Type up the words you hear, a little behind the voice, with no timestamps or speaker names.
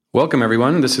Welcome,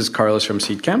 everyone. This is Carlos from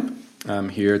Seedcamp. I'm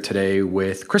here today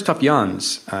with Christoph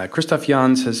Jans. Christoph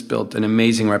Jans has built an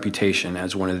amazing reputation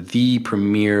as one of the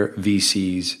premier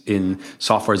VCs in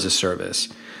software as a service.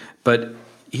 But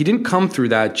he didn't come through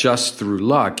that just through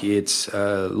luck. It's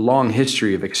a long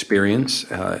history of experience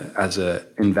as an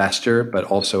investor, but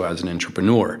also as an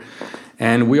entrepreneur.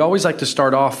 And we always like to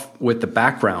start off with the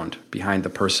background behind the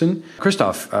person.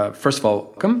 Christoph, first of all,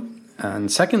 welcome.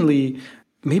 And secondly,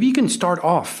 maybe you can start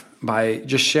off by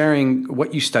just sharing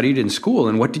what you studied in school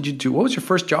and what did you do? What was your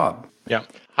first job? Yeah.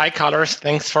 Hi, Carlos.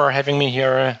 Thanks for having me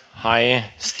here.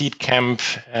 Hi, Seedcamp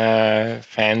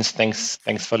fans.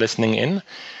 Thanks for listening in.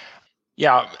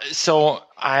 Yeah. So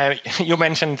you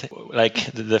mentioned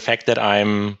like the fact that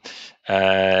I'm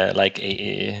like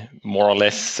a more or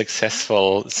less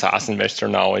successful SaaS investor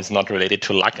now is not related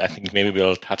to luck. I think maybe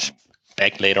we'll touch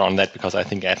back later on that because I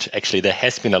think actually there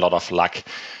has been a lot of luck,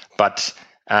 but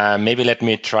maybe let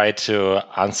me try to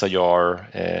answer your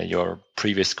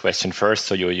previous question first.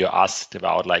 So you asked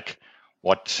about like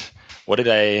what did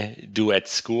I do at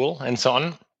school and so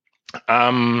on.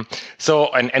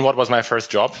 So what was my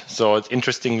first job? So it's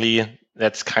interestingly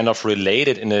that's kind of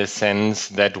related in a sense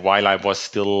that while I was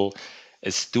still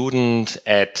a student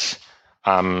at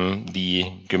the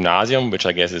gymnasium, which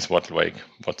I guess is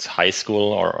what's high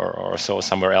school or so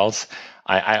somewhere else,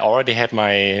 I already had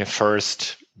my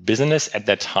first business at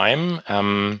that time.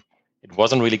 It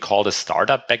wasn't really called a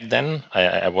startup back then.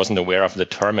 I wasn't aware of the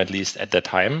term, at least at the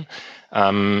time.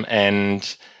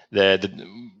 And the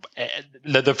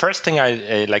first thing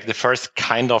the first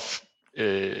kind of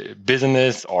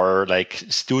business or like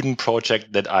student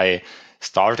project that I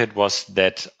started was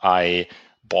that I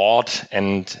bought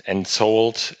and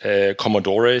sold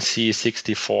Commodore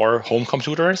C64 home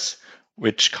computers,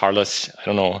 which Carlos, I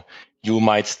don't know, you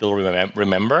might still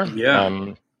remember.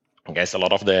 Yeah. I guess a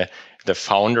lot of the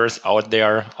founders out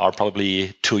there are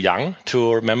probably too young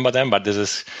to remember them, but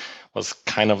this was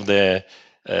kind of the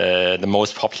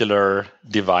most popular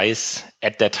device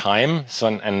at that time. So,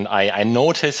 and I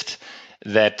noticed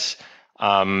that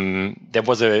there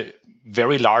was a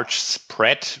very large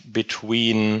spread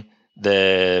between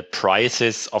the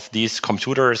prices of these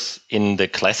computers in the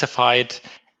classified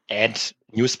ad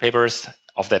newspapers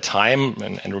of that time.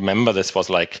 And remember, this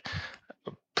was like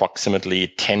approximately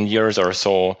 10 years or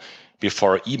so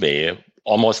before eBay,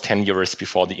 almost 10 years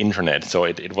before the internet. So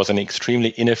it was an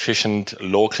extremely inefficient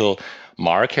local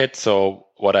market. So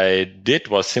what I did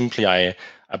was simply I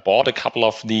bought a couple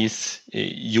of these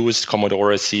used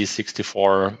Commodore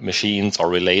C64 machines or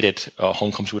related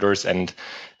home computers and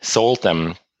sold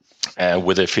them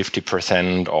with a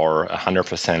 50% or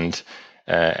 100%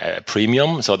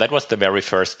 premium. So that was the very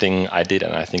first thing I did.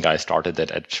 And I think I started that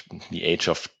at the age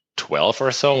of 12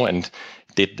 or so and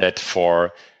did that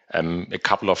for a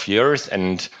couple of years.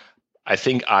 And I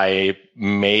think I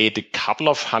made a couple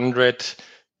of hundred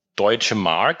Deutsche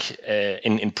Mark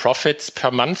in profits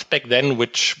per month back then,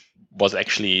 which was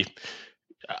actually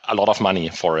a lot of money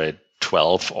for a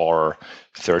 12 or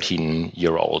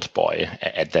 13-year-old boy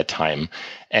at that time.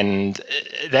 And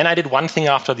then I did one thing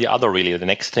after the other, really. The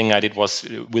next thing I did was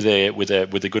with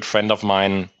a good friend of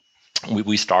mine,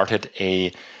 we started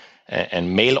a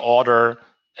mail order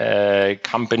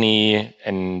company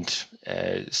and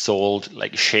sold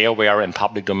like shareware and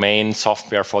public domain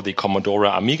software for the Commodore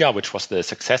Amiga, which was the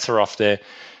successor of the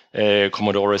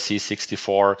Commodore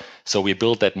C64. So we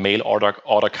built that mail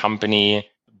order company,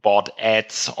 bought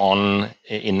ads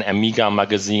in Amiga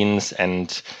magazines,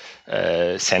 and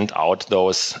sent out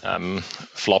those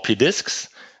floppy disks.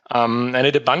 And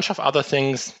did a bunch of other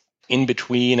things in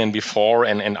between and before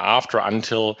and after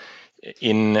until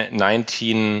in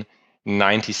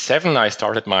 1997, I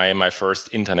started my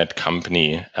first internet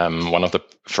company, one of the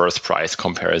first price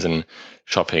comparison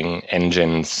shopping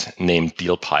engines named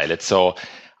DealPilot. So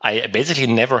I basically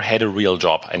never had a real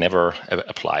job. I never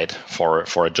applied for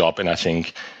a job, and I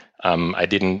think I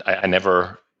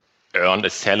never earned a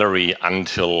salary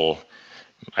until,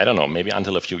 I don't know, maybe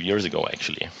until a few years ago,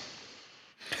 actually.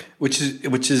 Which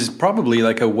is probably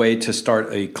like a way to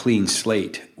start a clean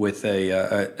slate with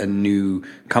a new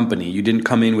company. You didn't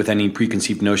come in with any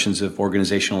preconceived notions of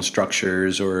organizational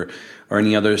structures or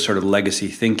any other sort of legacy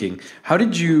thinking. How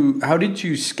did you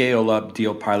scale up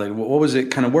DealPilot? What was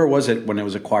it where was it when it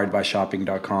was acquired by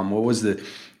Shopping.com? What was the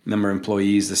number of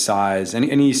employees, the size,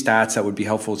 any stats that would be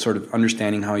helpful, sort of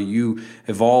understanding how you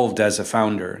evolved as a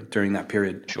founder during that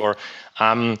period? Sure.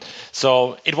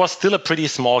 So it was still a pretty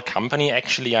small company.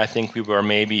 Actually, I think we were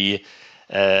maybe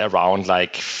around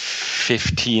like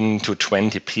 15 to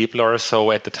 20 people or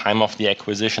so at the time of the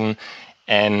acquisition.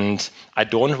 And I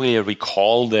don't really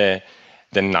recall the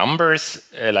the numbers,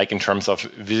 like in terms of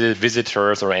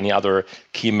visitors or any other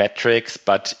key metrics.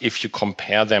 But if you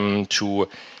compare them to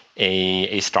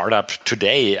a startup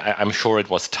today, I'm sure it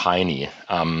was tiny.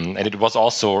 And it was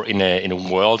also in a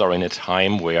world or in a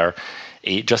time where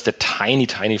just a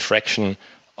tiny fraction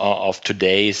of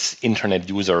today's internet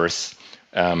users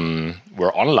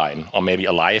were online, or maybe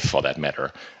alive for that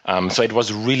matter. So it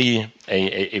was really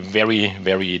a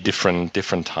very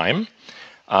different time.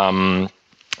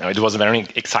 It was a very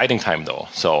exciting time, though.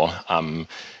 So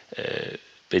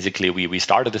basically, we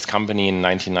started this company in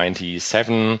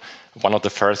 1997, one of the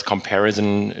first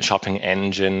comparison shopping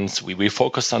engines. We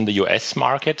focused on the US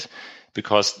market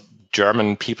because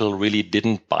German people really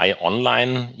didn't buy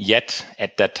online yet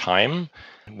at that time.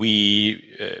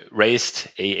 We raised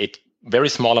a very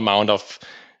small amount of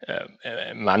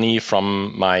money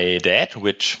from my dad,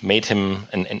 which made him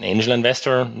an angel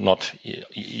investor, not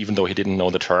even though he didn't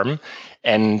know the term.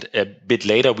 And a bit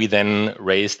later, we then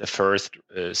raised a first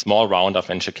small round of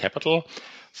venture capital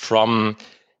from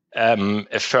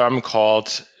a firm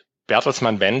called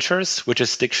Bertelsmann Ventures, which is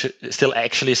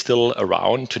still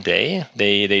around today.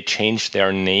 They changed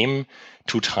their name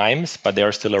 2 times, but they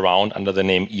are still around under the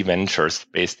name eVentures,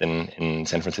 based in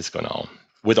San Francisco now,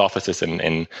 with offices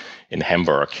in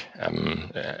Hamburg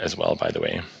as well, by the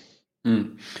way.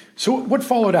 So what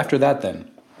followed after that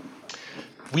then?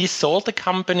 We sold the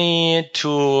company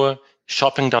to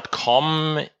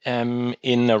shopping.com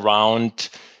in around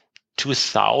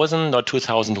 2000 or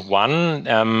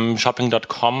 2001.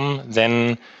 Shopping.com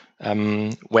then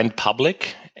went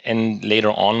public and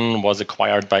later on was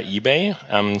acquired by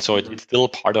eBay. So it's still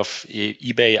part of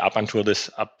eBay up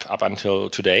until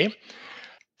today.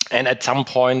 And at some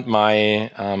point,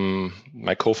 my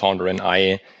co-founder and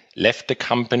I left the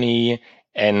company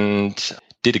and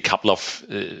did a couple of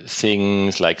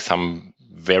things, like some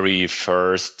very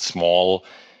first small.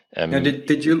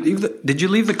 Did you leave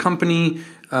the company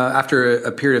after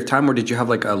a period of time, or did you have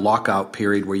like a lockout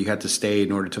period where you had to stay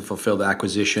in order to fulfill the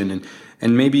acquisition?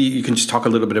 And maybe you can just talk a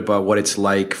little bit about what it's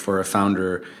like for a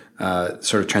founder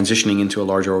sort of transitioning into a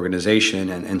larger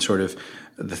organization and sort of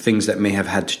the things that may have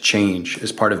had to change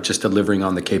as part of just delivering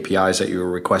on the KPIs that you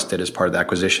were requested as part of the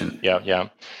acquisition. Yeah.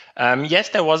 Yes,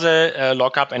 there was a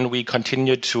lockup, and we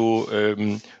continued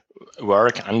to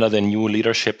work under the new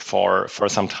leadership for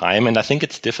some time. And I think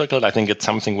it's difficult. I think it's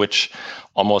something which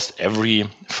almost every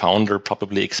founder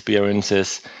probably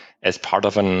experiences as part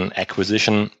of an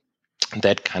acquisition,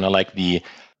 that kind of like the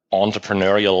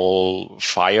entrepreneurial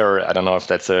fire. I don't know if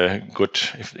that's a good,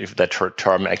 if that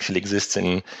term actually exists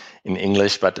in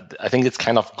English, but I think it's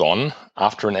kind of gone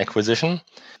after an acquisition.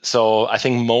 So I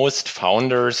think most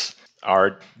founders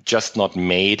are just not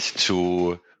made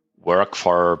to work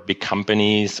for big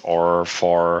companies or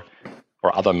for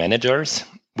other managers,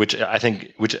 which I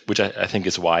think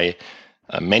is why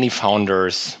many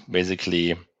founders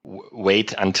basically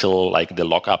wait until like the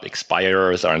lockup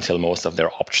expires or until most of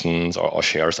their options or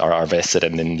shares are vested,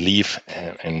 and then leave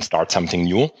and start something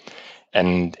new.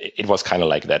 And it was kind of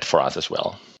like that for us as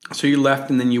well. So you left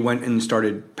and then you went and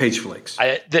started PageFlix.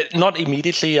 Not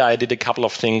immediately. I did a couple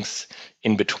of things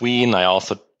in between. I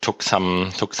also took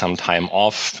some time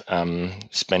off,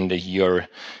 spent a year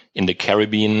in the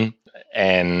Caribbean,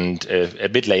 and a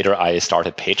bit later I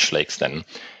started PageFlix then,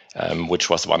 which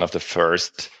was one of the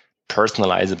first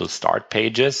personalizable start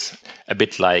pages, a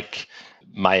bit like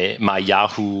my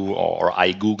Yahoo or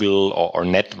iGoogle or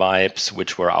NetVibes,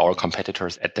 which were our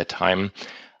competitors at that time.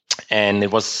 And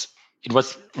it was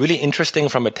really interesting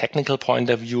from a technical point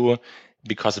of view,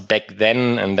 because back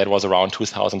then, and that was around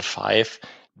 2005,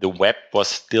 the web was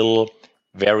still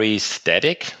very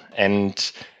static,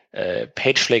 and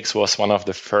PageFlix was one of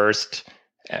the first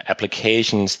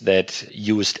applications that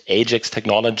used Ajax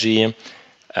technology.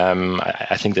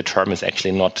 I think the term is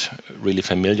actually not really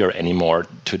familiar anymore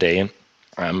today,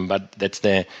 but that's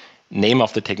the name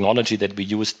of the technology that we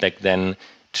used back then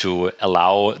to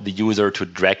allow the user to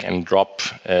drag and drop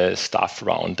stuff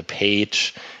around the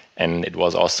page. And it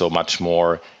was also much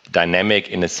more dynamic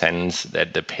in the sense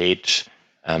that the page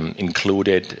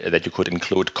included that you could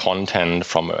include content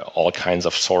from all kinds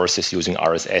of sources using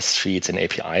RSS feeds and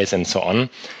APIs and so on.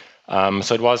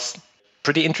 So it was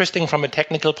pretty interesting from a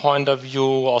technical point of view.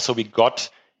 Also, we got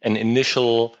an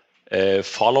initial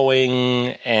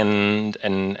following and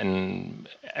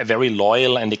a very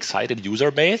loyal and excited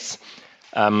user base.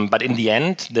 But in the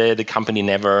end, the company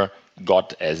never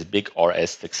got as big or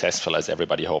as successful as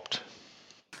everybody hoped.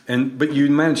 But you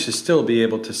managed to still be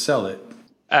able to sell it.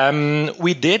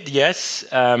 We did, yes.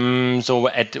 So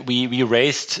we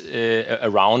raised a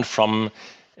round from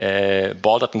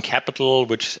Balderton Capital,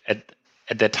 which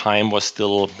at that time was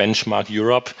still Benchmark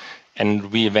Europe.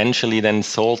 And we eventually then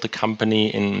sold the company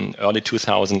in early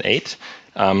 2008.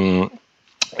 And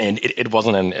it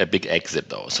wasn't a big exit,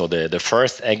 though. So the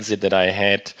first exit that I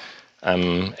had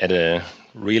at a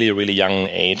really, really young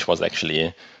age was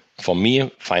actually, for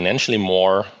me, financially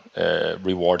more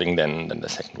rewarding than the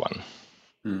second one.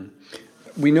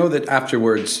 We know that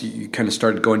afterwards you kind of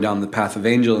started going down the path of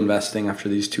angel investing after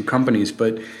these two companies.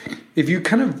 But if you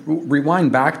kind of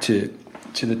rewind back to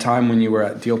the time when you were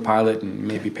at DealPilot and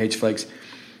maybe PageFlakes,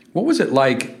 what was it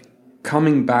like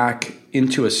coming back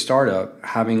into a startup,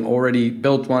 having already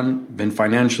built one, been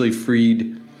financially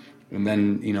freed, and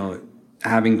then,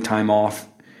 having time off?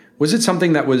 Was it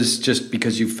something that was just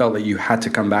because you felt that you had to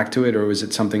come back to it, or was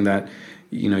it something that,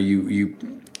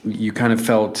 you kind of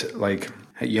felt like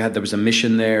there was a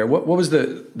mission there? What was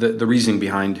the reasoning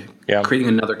behind creating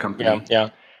another company? Yeah.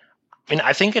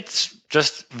 I think it's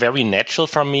just very natural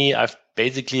for me. I've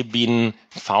basically been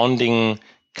founding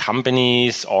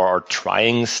companies or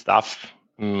trying stuff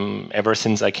ever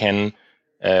since I can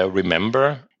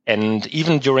remember. And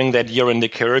even during that year in the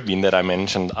Caribbean that I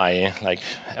mentioned, I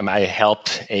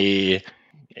helped a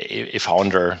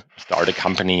founder start a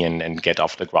company and get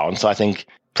off the ground. So I think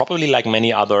probably like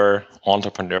many other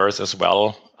entrepreneurs as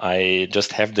well, I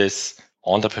just have this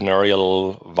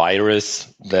entrepreneurial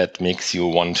virus that makes you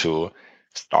want to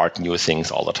start new things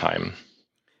all the time.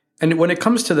 And when it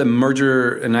comes to the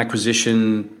merger and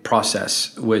acquisition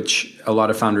process, which a lot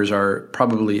of founders are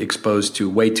probably exposed to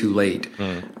way too late,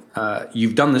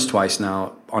 you've done this twice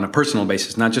now on a personal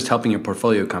basis, not just helping your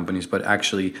portfolio companies, but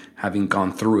actually having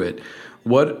gone through it.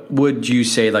 What would you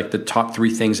say, like the top three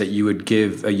things that you would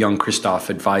give a young Christoph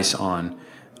advice on,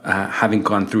 having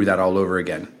gone through that all over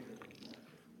again?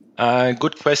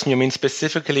 Good question. You mean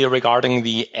specifically regarding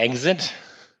the exit?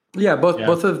 Yeah,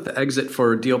 both of the exit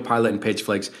for DealPilot and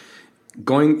PageFlakes.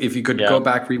 If you could go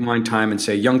back, rewind time, and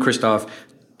say, young Christoph,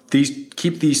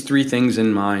 keep these three things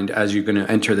in mind as you're going to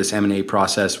enter this M&A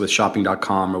process with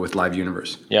Shopping.com or with Live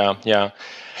Universe. Yeah.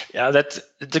 That's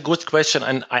a good question,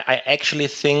 and I actually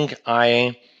think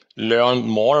I learned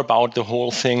more about the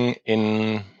whole thing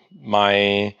in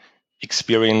my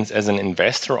experience as an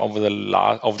investor over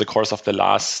the course of the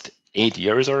last 8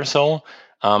 years or so.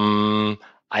 I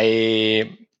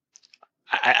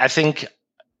think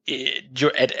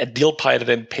you're at DealPilot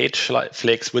and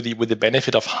PageFlakes with the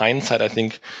benefit of hindsight. I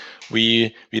think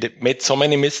we made so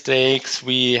many mistakes.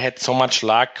 We had so much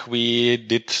luck. We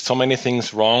did so many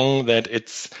things wrong that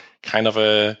it's kind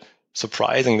of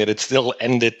surprising that it still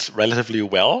ended relatively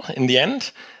well in the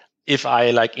end. If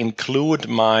I include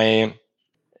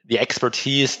the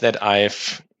expertise that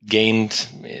I've gained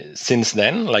since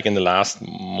then, in the last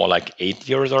more 8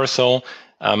 years or so,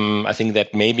 I think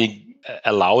that maybe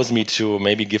allows me to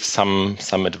maybe give some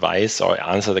advice or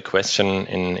answer the question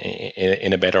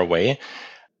in a better way.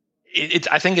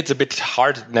 I think it's a bit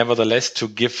hard, nevertheless, to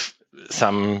give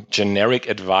some generic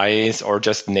advice or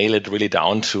just nail it really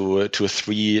down to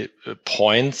 3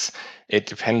 points. It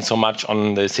depends so much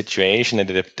on the situation, and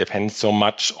it depends so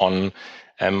much on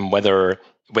whether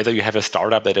you have a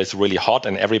startup that is really hot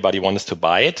and everybody wants to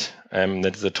buy it.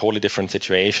 That is a totally different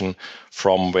situation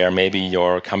from where maybe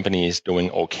your company is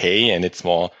doing okay and it's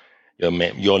more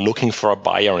you're looking for a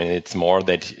buyer, and it's more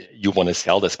that you want to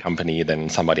sell this company than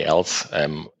somebody else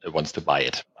wants to buy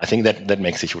it. I think that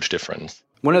makes a huge difference.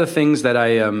 One of the things that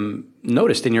I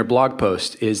noticed in your blog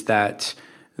post is that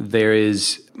there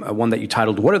is one that you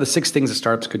titled, "What are the 6 things that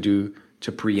startups could do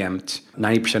to preempt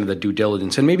 90% of the due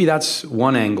diligence?" And maybe that's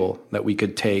one angle that we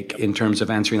could take in terms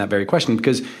of answering that very question,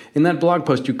 because in that blog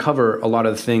post, you cover a lot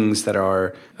of things that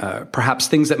are perhaps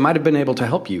things that might have been able to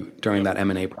help you during that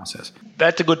M&A process.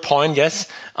 That's a good point, yes.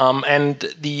 And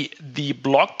the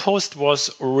blog post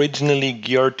was originally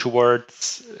geared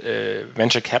towards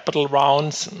venture capital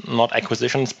rounds, not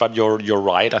acquisitions, but you're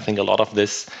right. I think a lot of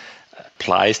this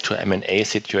applies to M&A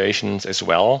situations as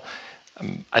well.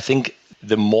 I think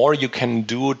the more you can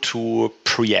do to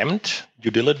preempt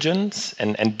due diligence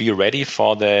and be ready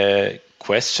for the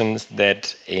questions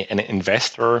that an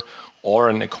investor or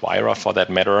an acquirer, for that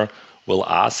matter, will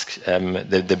ask,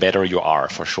 the better you are,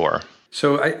 for sure.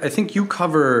 So I think you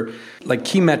cover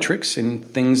key metrics and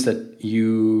things that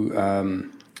you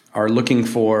are looking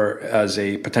for as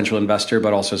a potential investor,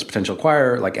 but also as a potential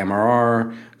acquirer, like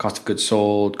MRR, cost of goods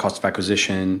sold, cost of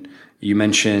acquisition. You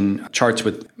mention charts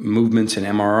with movements in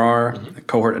MRR,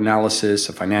 cohort analysis,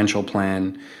 a financial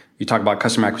plan. You talk about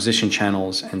customer acquisition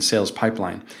channels and sales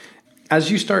pipeline. As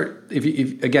you start, if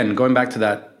again, going back to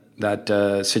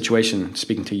that situation,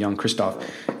 speaking to young Christoph,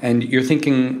 and you're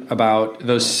thinking about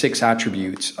those 6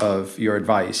 attributes of your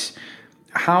advice,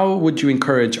 How would you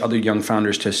encourage other young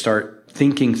founders to start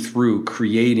thinking through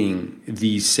creating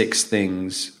these 6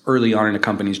 things early on in a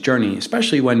company's journey,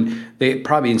 especially when they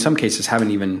probably in some cases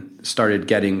haven't even started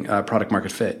getting product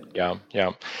market fit? Yeah.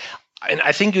 And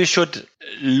I think you should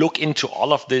look into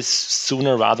all of this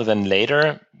sooner rather than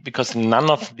later, because none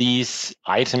of these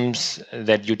items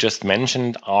that you just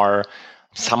mentioned are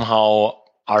somehow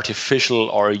artificial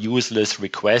or useless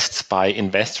requests by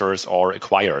investors or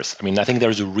acquirers. I mean, I think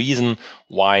there's a reason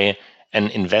why an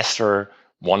investor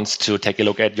wants to take a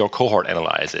look at your cohort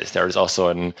analysis. There is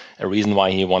also a reason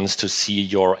why he wants to see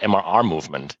your MRR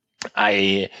movement.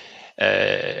 And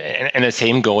the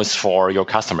same goes for your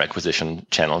customer acquisition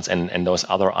channels and those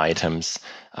other items.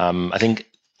 I think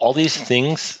all these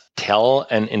things tell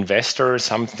an investor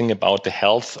something about the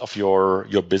health of your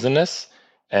business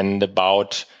and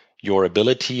about your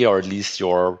ability, or at least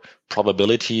your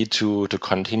probability to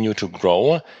continue to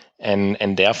grow.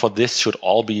 And therefore, this should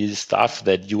all be stuff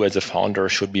that you as a founder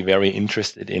should be very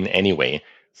interested in anyway.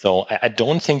 So I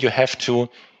don't think you have to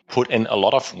put in a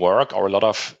lot of work or a lot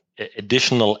of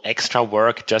additional extra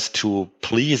work just to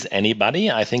please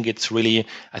anybody. I think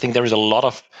there is a lot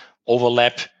of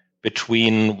overlap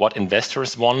between what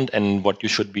investors want and what you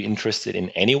should be interested in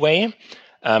anyway.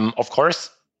 Of course,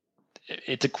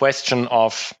 it's a question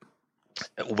of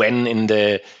when in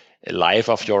the life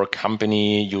of your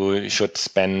company you should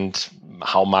spend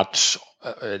how much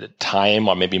time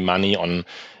or maybe money on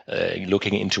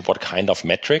looking into what kind of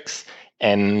metrics.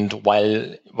 And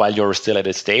while you're still at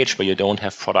a stage where you don't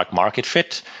have product market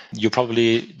fit, you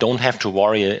probably don't have to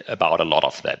worry about a lot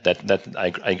of that. That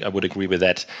I would agree with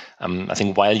that. I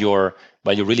think while you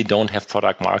really don't have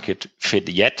product market fit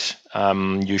yet,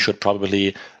 you should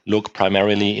probably look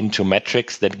primarily into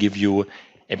metrics that give you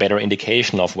a better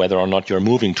indication of whether or not you're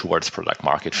moving towards product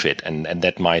market fit, and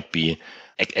that might be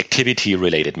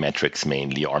activity-related metrics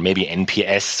mainly, or maybe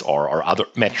NPS or other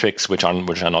metrics which are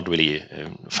not really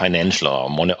financial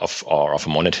or of a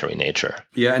monetary nature.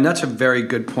 Yeah, and that's a very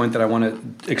good point that I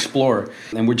want to explore.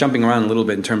 And we're jumping around a little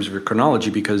bit in terms of your chronology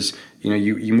because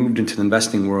you moved into the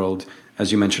investing world,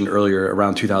 as you mentioned earlier,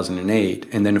 around 2008,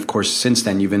 and then of course since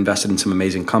then you've invested in some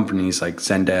amazing companies like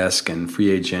Zendesk and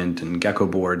FreeAgent and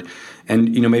Geckoboard. And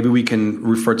maybe we can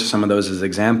refer to some of those as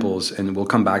examples, and we'll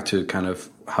come back to kind of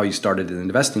how you started in the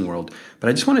investing world. But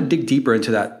I just want to dig deeper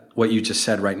into that, what you just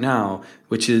said right now,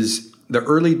 which is the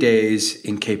early days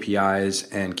in KPIs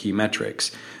and key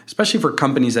metrics, especially for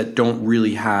companies that don't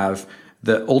really have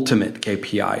the ultimate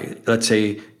KPI. Let's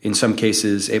say in some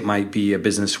cases it might be a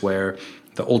business where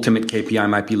the ultimate KPI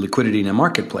might be liquidity in a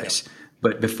marketplace.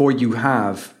 But before you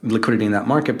have liquidity in that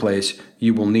marketplace,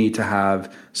 you will need to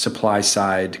have supply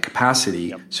side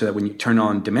capacity so that when you turn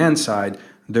on demand side,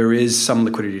 there is some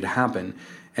liquidity to happen.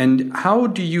 And how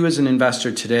do you as an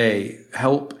investor today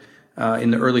help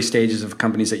in the early stages of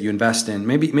companies that you invest in?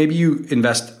 Maybe you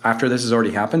invest after this has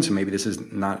already happened, so maybe this is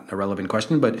not a relevant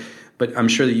question, but I'm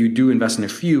sure that you do invest in a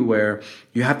few where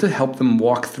you have to help them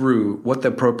walk through what the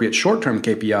appropriate short-term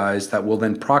KPIs that will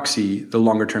then proxy the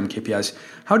longer-term KPIs.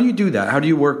 How do you do that? How do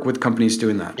you work with companies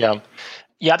doing that?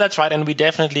 Yeah, that's right. And we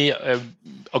definitely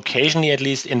occasionally at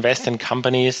least invest in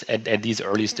companies at these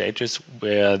early stages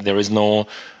where there is no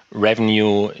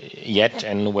revenue yet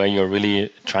and where you're really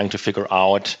trying to figure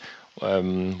out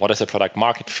what is a product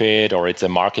market fit, or it's a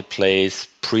marketplace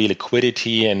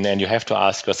pre-liquidity. And then you have to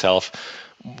ask yourself,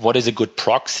 what is a good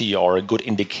proxy or a good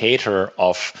indicator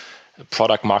of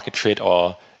product market fit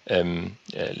or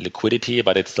liquidity,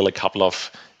 but it's still a couple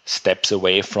of steps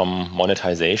away from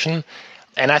monetization.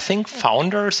 And I think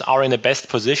founders are in the best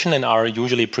position and are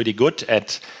usually pretty good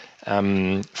at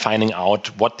finding out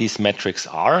what these metrics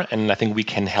are. And I think we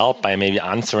can help by maybe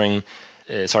by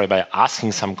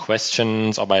asking some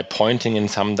questions or by pointing in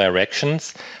some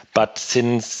directions. But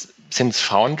since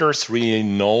founders really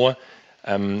know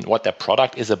what their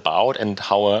product is about and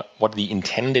what the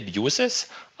intended use is,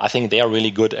 I think they are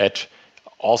really good at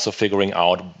also figuring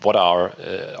out what are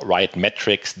right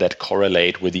metrics that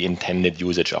correlate with the intended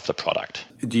usage of the product.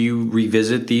 Do you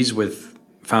revisit these with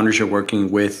founders you're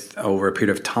working with over a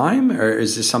period of time? Or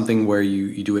is this something where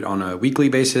you do it on a weekly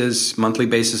basis, monthly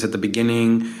basis at the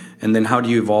beginning? And then how do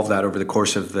you evolve that over the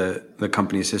course of the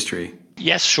company's history?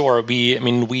 Yes, sure.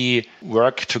 We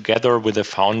work together with the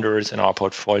founders in our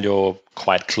portfolio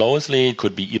quite closely. It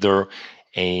could be either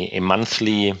a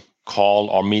monthly call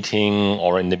or meeting,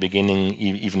 or in the beginning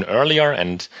even earlier.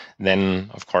 And then,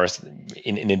 of course,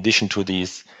 in addition to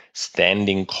these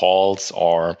standing calls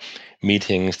or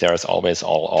meetings, there's always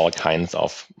all kinds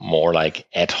of more like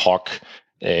ad hoc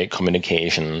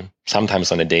communication,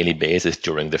 sometimes on a daily basis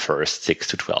during the first 6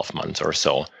 to 12 months or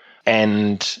so.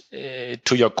 And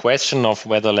to your question of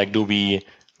whether like do we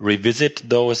revisit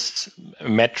those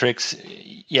metrics?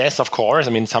 Yes, of course.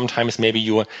 I mean, sometimes maybe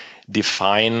you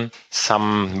define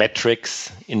some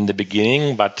metrics in the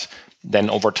beginning, but then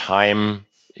over time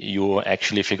you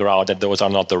actually figure out that those are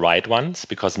not the right ones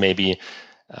because maybe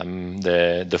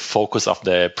the focus of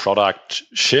the product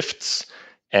shifts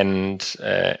and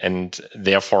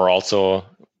therefore also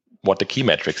what the key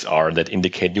metrics are that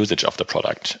indicate usage of the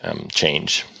product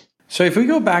change. So if we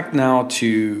go back now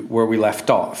to where we left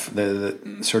off, the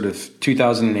sort of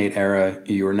 2008 era,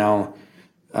 you are now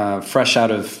fresh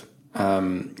out of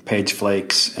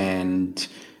PageFlakes, and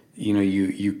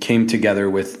you came together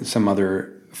with some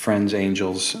other friends,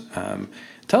 angels.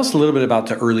 Tell us a little bit about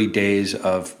the early days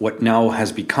of what now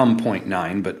has become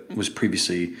Point9, but was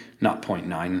previously not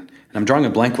Point9. And I'm drawing a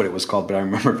blank what it was called, but I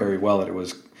remember very well that it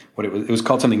was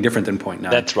called something different than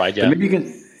Point9. That's right. Yeah. But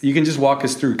maybe you can just walk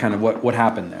us through kind of what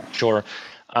happened there. Sure.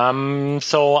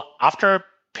 So after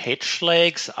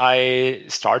PageFlakes, I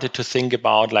started to think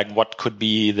about like what could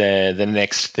be the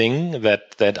next thing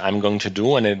that I'm going to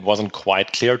do, and it wasn't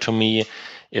quite clear to me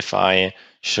if I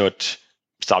should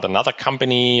start another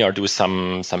company or do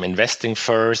some investing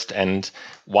first. And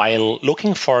while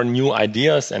looking for new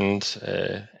ideas and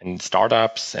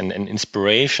startups and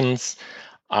inspirations,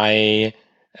 I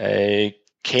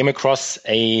came across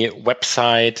a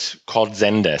website called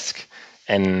Zendesk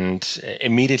and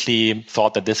immediately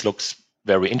thought that this looks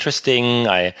very interesting.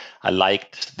 I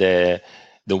liked the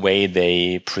way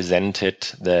they presented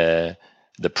the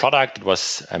product. It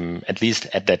was at least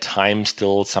at that time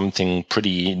still something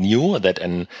pretty new that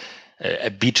a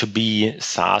B2B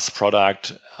SaaS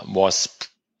product was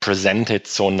presented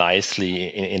so nicely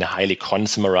in a highly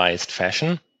consumerized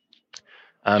fashion.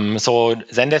 So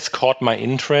Zendesk caught my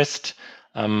interest.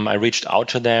 I reached out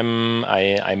to them.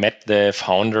 I met the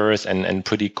founders, and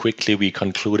pretty quickly we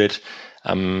concluded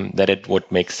that it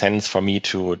would make sense for me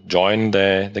to join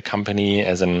the company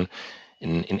as an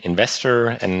investor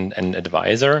and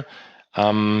advisor.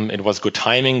 It was good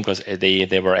timing because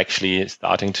they were actually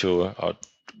starting to.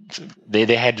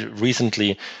 They had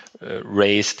recently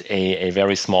raised a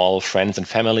very small friends and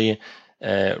family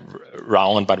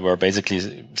round, but were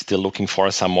basically still looking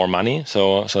for some more money.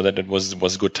 So that it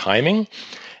was good timing,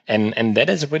 and that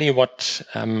is really what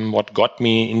got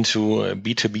me into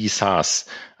B2B SaaS.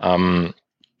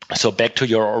 So back to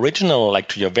your original, like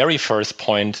to your very first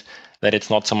point, that it's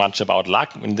not so much about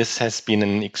luck. I mean, this has been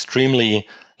an extremely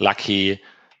lucky,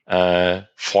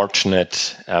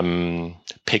 fortunate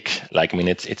pick. Like, I mean,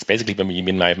 it's basically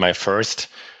been my first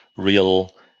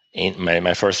real.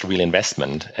 My first real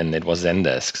investment, and it was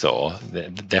Zendesk. So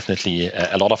definitely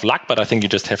a lot of luck, but I think you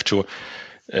just have to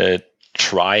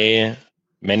try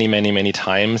many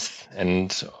times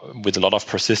and with a lot of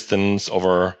persistence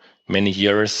over many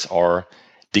years or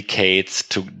decades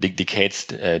to give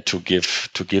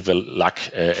a luck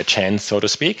a chance, so to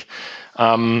speak.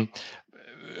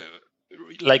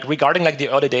 Like regarding like the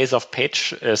early days of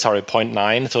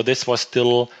Point9. So this was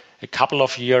still a couple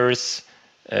of years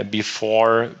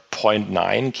before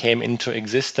Point9 came into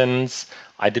existence.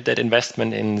 I did that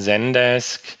investment in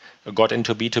Zendesk, got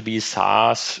into B2B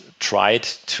SaaS, tried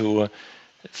to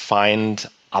find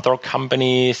other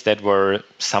companies that were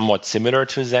somewhat similar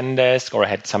to Zendesk or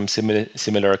had some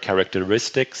similar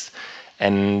characteristics,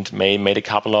 and made a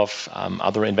couple of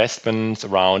other investments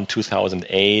around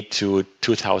 2008 to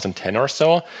 2010 or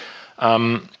so.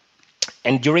 And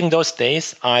during those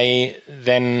days, I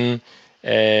then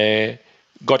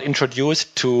got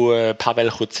introduced to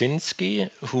Paweł Chudzinski,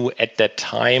 who at that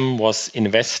time was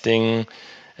investing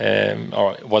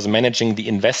or was managing the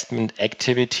investment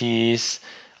activities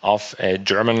of a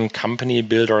German company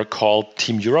builder called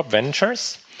Team Europe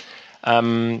Ventures.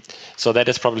 So that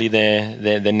is probably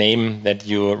the name that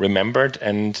you remembered.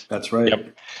 And that's right.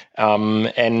 Yep.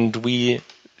 And we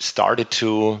started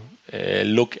to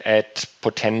look at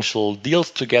potential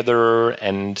deals together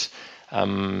and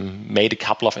made a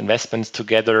couple of investments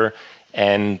together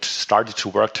and started to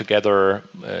work together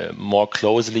more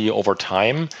closely over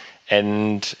time.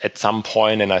 And at some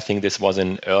point, and I think this was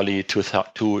in early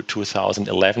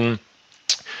 2011,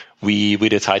 we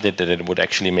decided that it would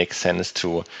actually make sense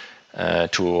to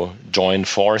join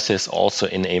forces also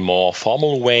in a more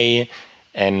formal way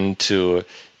and to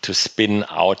spin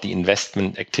out the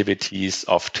investment activities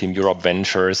of Team Europe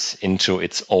Ventures into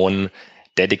its own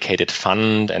dedicated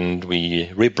fund, and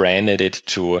we rebranded it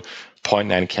to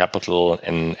Point9 Capital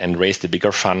and raised a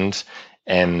bigger fund.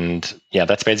 And yeah,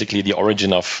 that's basically the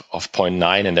origin of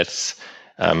Point9, and that's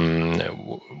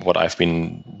what I've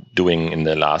been doing in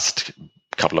the last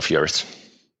couple of years.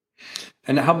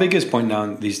 And how big is Point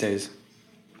Now these days?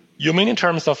 You mean in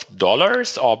terms of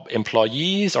dollars or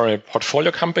employees or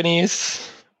portfolio companies?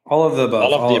 All of the above.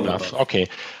 All of the above. Okay.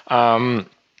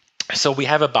 So we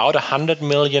have about 100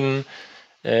 million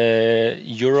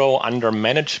euro under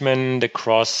management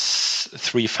across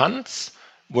 3 funds.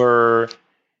 We're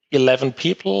 11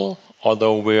 people,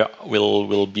 although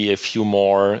we'll be a few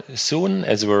more soon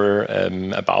as we're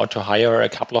about to hire a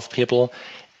couple of people.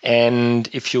 And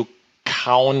if you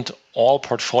count all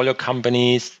portfolio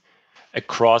companies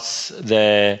across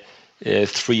the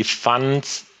 3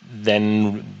 funds,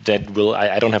 then that will,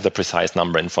 I don't have the precise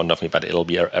number in front of me, but it'll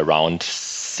be around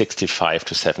 65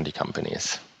 to 70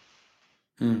 companies.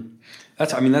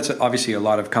 That's obviously a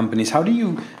lot of companies. How do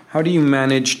you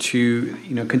manage to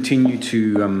continue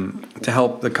to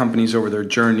help the companies over their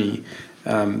journey?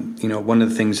 One of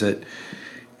the things that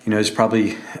is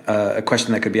probably a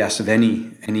question that could be asked of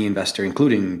any investor,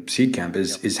 including Seedcamp,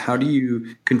 is how do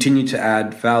you continue to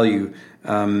add value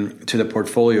to the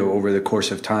portfolio over the course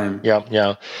of time?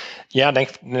 Yeah.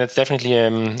 That's definitely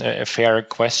a fair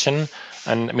question.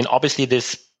 And I mean, obviously,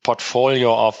 this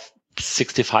portfolio of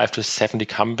 65 to 70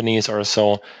 companies or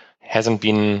so hasn't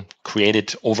been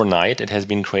created overnight. It has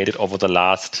been created over the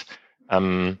last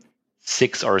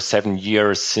 6 or 7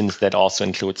 years, since that also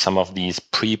includes some of these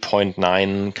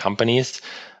pre-Point9 companies.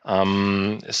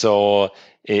 So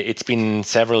it's been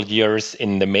several years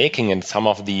in the making, and some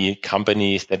of the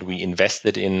companies that we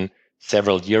invested in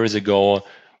several years ago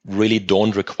really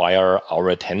don't require our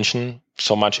attention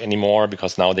so much anymore,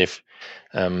 because now they've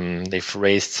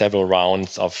raised several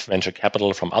rounds of venture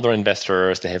capital from other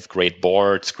investors. They have great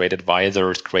boards, great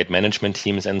advisors, great management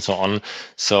teams, and so on.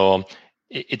 So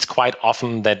it's quite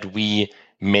often that we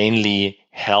mainly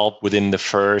help within the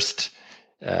first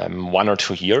 1 or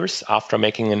 2 years after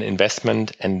making an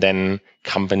investment, and then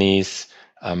companies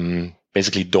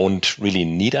basically don't really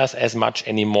need us as much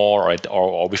anymore,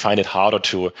 or we find it harder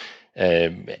to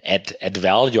add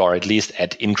value, or at least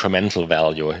add incremental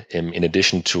value in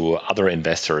addition to other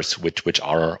investors which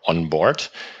are on board.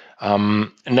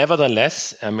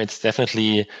 Nevertheless, it's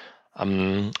definitely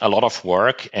a lot of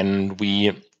work, and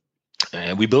we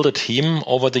built a team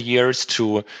over the years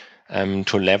to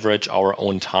leverage our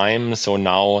own time. So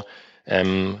now,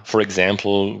 for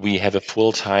example, we have a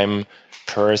full-time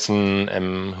person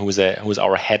who's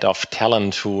our head of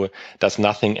talent, who does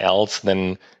nothing else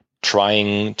than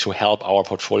trying to help our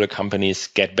portfolio companies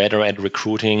get better at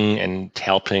recruiting and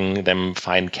helping them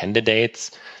find candidates.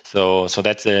 So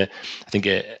that's I think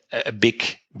a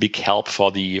big help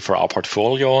for our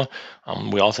portfolio.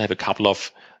 We also have a couple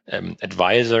of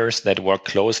advisors that work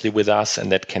closely with us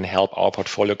and that can help our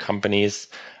portfolio companies,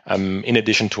 in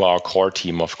addition to our core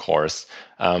team, of course.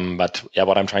 But yeah,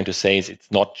 what I'm trying to say is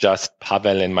it's not just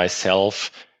Pavel and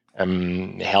myself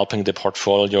helping the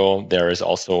portfolio. There is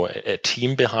also a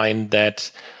team behind that.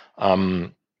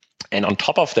 And on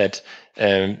top of that,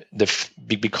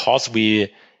 because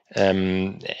we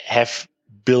have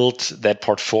built that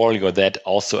portfolio, that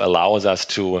also allows us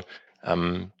to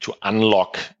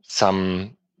unlock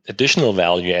some additional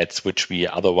value adds which we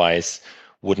otherwise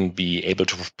wouldn't be able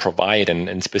to provide.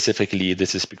 And specifically,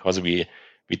 this is because we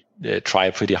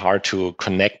try pretty hard to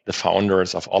connect the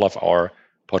founders of all of our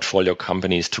portfolio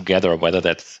companies together, whether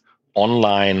that's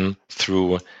online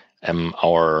through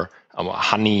our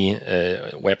Honey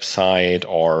website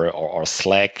or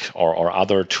Slack or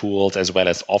other tools, as well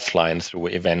as offline through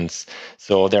events.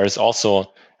 So there's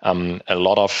also a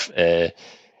lot of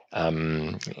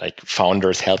like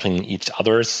founders helping each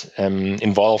others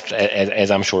involved,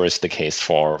 as I'm sure is the case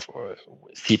for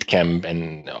Seedcamp,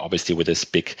 and obviously with this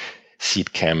big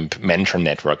Seedcamp mentor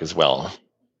network as well.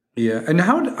 Yeah, and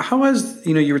how has,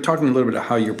 you were talking a little bit about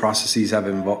how your processes have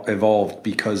evolved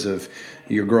because of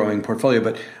your growing portfolio,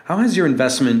 but how has your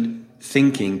investment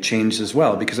thinking changed as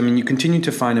well? Because you continue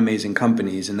to find amazing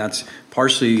companies, and that's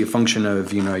partially a function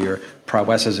of your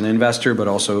prowess as an investor, but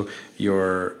also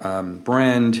your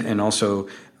brand, and also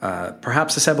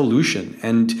perhaps this evolution.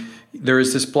 And there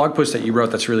is this blog post that you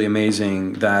wrote that's really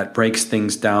amazing that breaks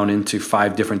things down into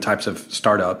 5 different types of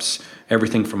startups,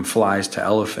 everything from flies to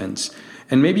elephants.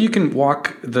 And maybe you can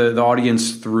walk the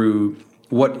audience through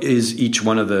what is each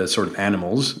one of the sort of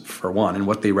animals, for one, and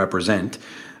what they represent.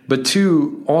 But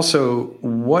 2, also,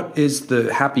 what is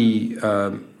the happy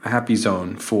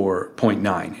zone for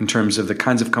Point9 in terms of the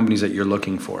kinds of companies that you're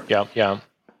looking for? Yeah,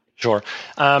 sure.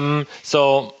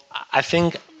 So I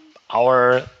think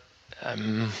our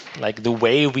like the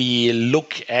way we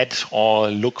look at or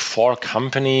look for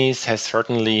companies has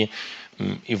certainly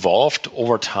evolved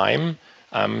over time.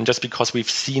 Just because we've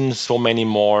seen so many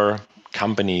more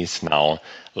companies now.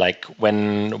 Like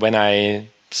when I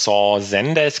saw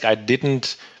Zendesk, I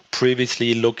didn't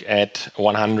previously look at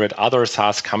 100 other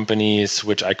SaaS companies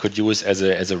which I could use as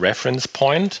a reference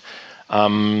point.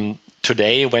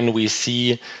 Today, when we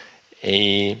see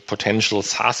a potential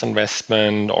SaaS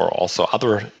investment or also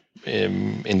other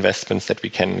investments that we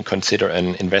can consider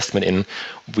an investment in,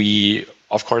 we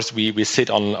sit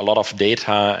on a lot of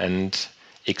data and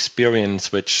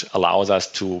experience which allows us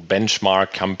to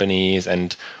benchmark companies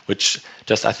and which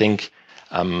just, I think,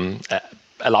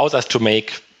 allows us to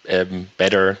make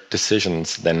better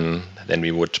decisions than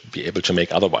we would be able to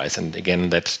make otherwise. And again,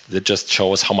 that just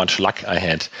shows how much luck I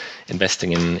had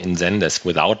investing in Zendesk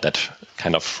without that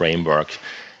kind of framework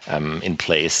in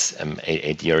place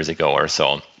 8 years ago or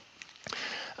so.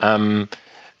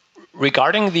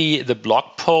 Regarding the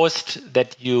blog post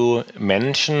that you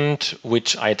mentioned,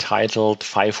 which I titled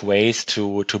 5 Ways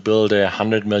to Build a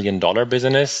 $100 million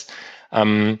business.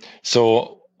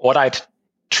 So what I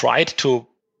tried to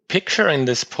picture in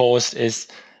this post is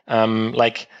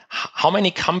like how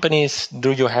many companies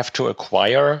do you have to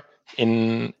acquire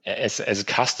as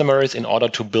customers in order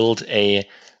to build a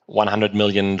 $100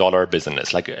 million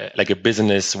business, like a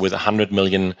business with $100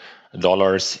 million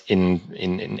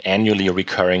in annually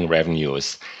recurring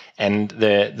revenues. And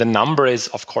the number is,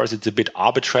 of course, it's a bit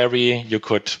arbitrary. You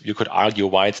could argue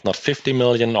why it's not 50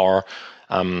 million or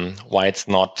why it's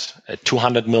not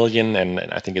 200 million. And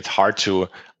I think it's hard to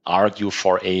argue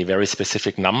for a very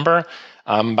specific number.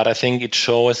 But I think it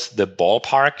shows the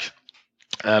ballpark.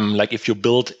 Like if you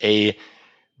build a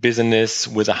business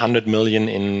with 100 million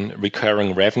in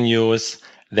recurring revenues,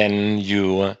 then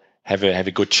you have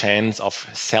a good chance of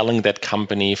selling that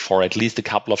company for at least a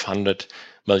couple of $100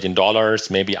 million,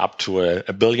 maybe up to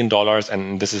 $1 billion.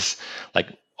 And this is like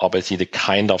obviously the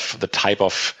type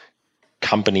of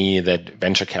company that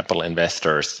venture capital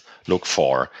investors look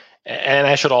for. And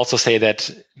I should also say that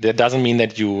doesn't mean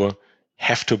that you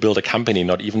have to build a company,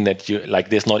 not even that you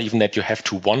have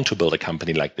to want to build a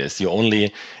company like this.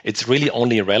 It's really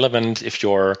only relevant if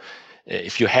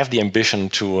you have the ambition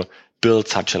to build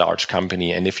such a large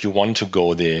company and if you want to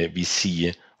go the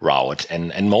VC route.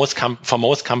 And for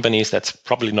most companies, that's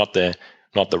probably not the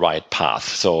right path.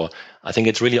 So I think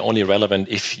it's really only relevant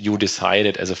if you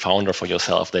decided as a founder for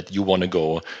yourself that you want to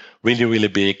go really, really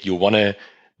big. You want to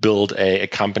build a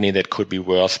company that could be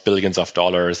worth billions of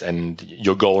dollars, and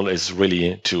your goal is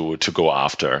really to go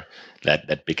after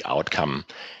that big outcome.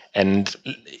 And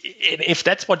if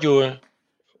that's what you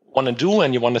want to do,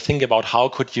 and you want to think about how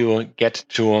could you get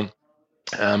to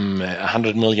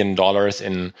 $100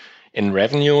 million in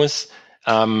revenues,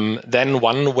 then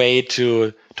one way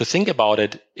to think about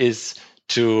it is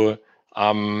to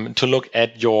look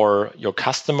at your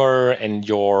customer and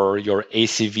your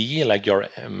ACV, like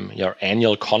your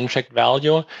annual contract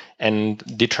value, and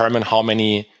determine how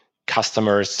many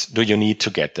customers do you need to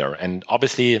get there. And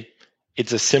obviously,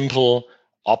 it's a simple,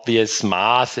 obvious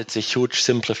math. It's a huge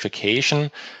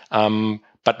simplification,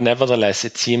 but nevertheless,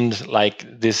 it seemed like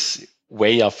this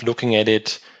way of looking at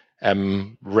it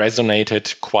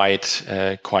resonated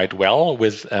quite well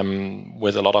with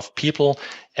a lot of people.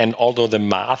 And although the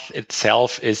math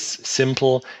itself is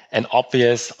simple and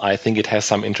obvious, I think it has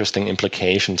some interesting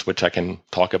implications, which I can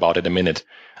talk about in a minute.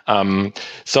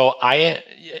 So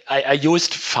I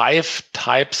used 5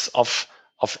 types of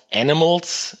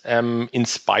animals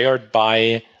inspired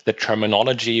by the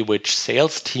terminology which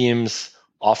sales teams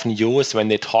often use when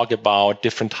they talk about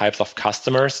different types of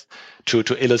customers to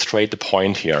illustrate the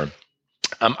point here.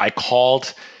 I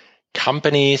called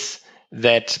companies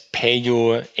that pay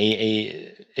you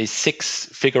a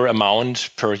 6-figure amount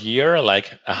per year,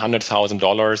 like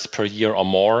 $100,000 per year or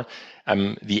more,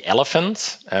 the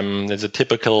elephants. There's a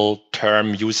typical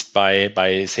term used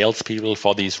by salespeople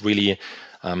for these really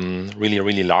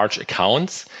large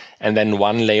accounts. And then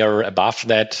one layer above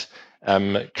that,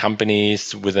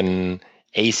 companies with an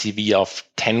ACV of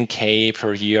 10K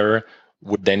per year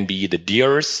would then be the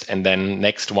deers. And then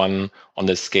next one on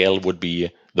the scale would be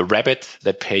the rabbits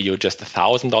that pay you just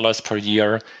 $1,000 per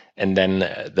year. And then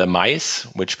the mice,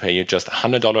 which pay you just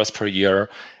 $100 per year.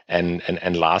 And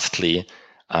lastly,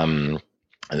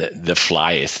 the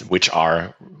flies, which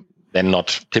are then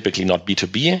typically not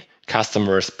B2B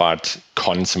customers, but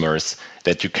consumers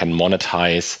that you can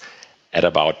monetize at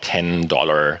about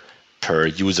 $10 per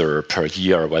user per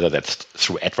year, whether that's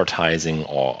through advertising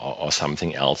or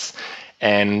something else.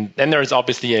 And then there is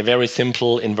obviously a very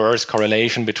simple inverse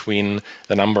correlation between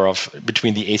the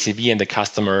ACV and the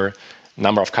customer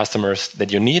number of customers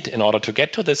that you need in order to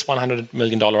get to this $100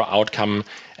 million outcome.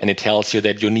 And it tells you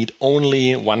that you need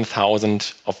only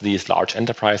 1,000 of these large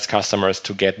enterprise customers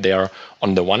to get there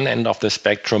on the one end of the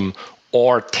spectrum,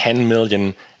 or 10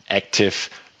 million active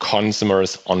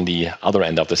consumers on the other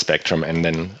end of the spectrum, and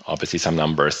then obviously some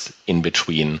numbers in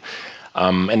between.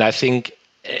 And I think,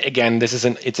 again,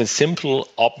 it's a simple,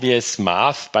 obvious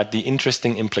math, but the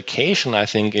interesting implication, I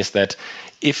think, is that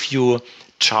if you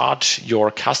charge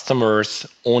your customers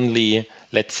only,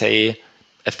 let's say,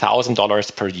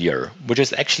 $1,000 per year, which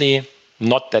is actually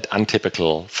not that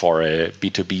untypical for a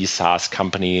B2B SaaS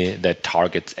company that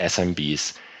targets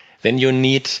SMBs, then you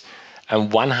need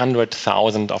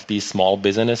 100,000 of these small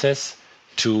businesses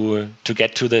to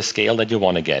get to the scale that you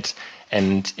want to get.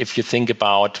 And if you think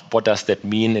about what does that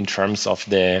mean in terms of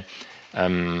the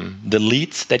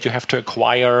leads that you have to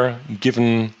acquire,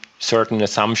 given certain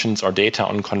assumptions or data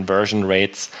on conversion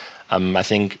rates, I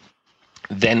think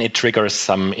then it triggers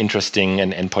some interesting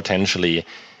and potentially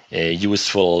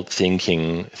useful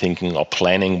thinking or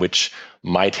planning, which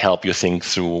might help you think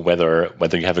through whether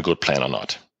you have a good plan or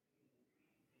not.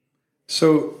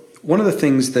 So one of the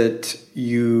things that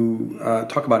you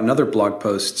talk about in other blog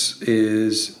posts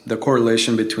is the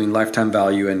correlation between lifetime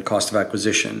value and cost of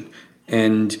acquisition.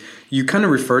 And you kind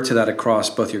of refer to that across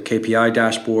both your KPI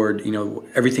dashboard,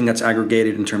 everything that's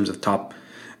aggregated in terms of top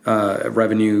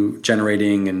revenue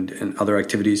generating and other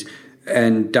activities,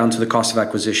 and down to the cost of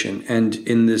acquisition. And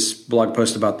in this blog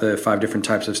post about the 5 different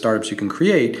types of startups you can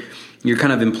create, you're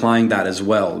kind of implying that as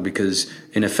well, because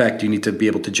in effect, you need to be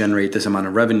able to generate this amount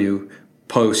of revenue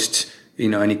post,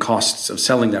 any costs of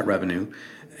selling that revenue.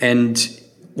 And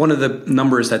one of the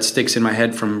numbers that sticks in my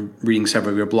head from reading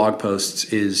several of your blog posts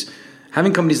is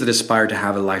having companies that aspire to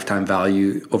have a lifetime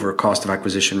value over a cost of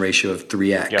acquisition ratio of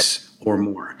 3x or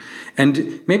more.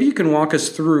 And maybe you can walk us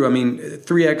through,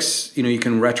 3x, you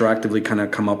can retroactively kind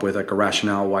of come up with like a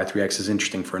rationale why 3x is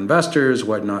interesting for investors,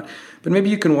 whatnot. But maybe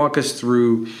you can walk us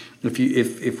through,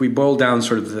 if we boil down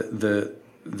sort of the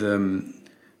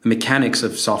mechanics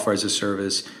of software as a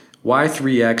service, why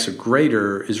 3x or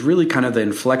greater is really kind of the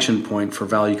inflection point for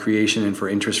value creation and for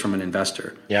interest from an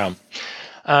investor. Yeah.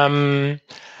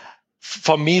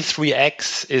 For me,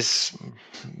 3x is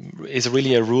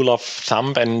really a rule of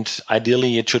thumb, and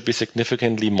ideally it should be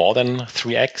significantly more than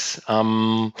 3x.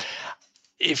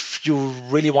 If you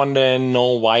really want to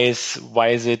know why is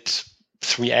it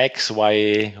 3x,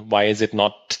 why is it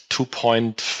not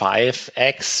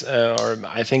 2.5x? Or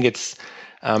I think it's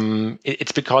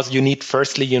because you need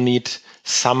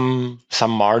some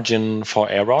margin for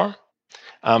error.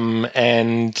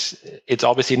 And it's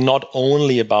obviously not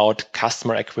only about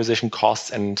customer acquisition costs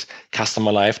and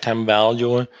customer lifetime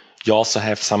value. You also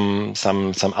have some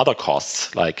other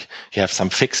costs, like you have some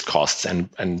fixed costs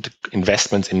and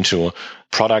investments into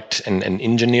product and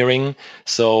engineering.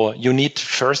 So you need,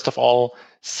 first of all,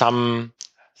 some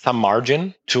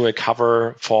margin to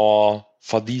cover for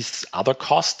these other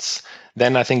costs.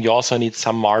 Then I think you also need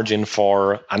some margin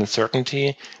for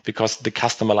uncertainty, because the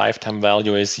customer lifetime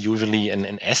value is usually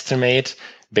an estimate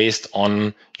based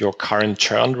on your current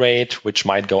churn rate, which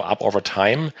might go up over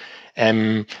time.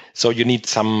 So you need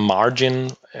some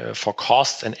margin for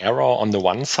costs and error on the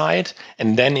one side.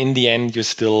 And then in the end, you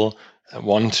still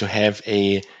want to have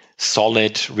a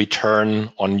solid return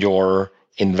on your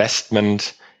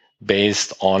investment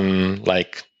based on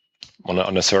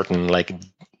on a certain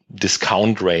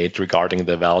discount rate regarding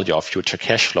the value of future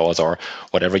cash flows, or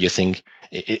whatever you think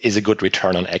is a good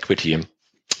return on equity.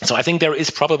 So I think there is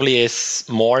probably a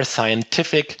more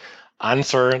scientific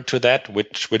answer to that,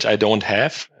 which I don't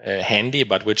have handy,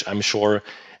 but which I'm sure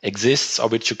exists, or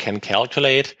which you can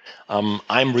calculate.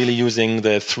 I'm really using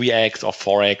the 3x or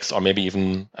 4x, or maybe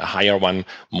even a higher one,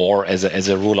 more as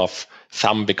a rule of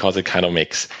thumb, because it kind of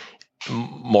makes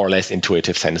more or less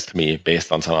intuitive sense to me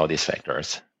based on some of these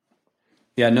factors.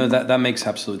 Yeah, no, that makes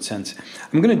absolute sense.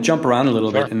 I'm going to jump around a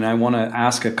little bit, and I want to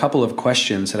ask a couple of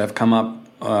questions that have come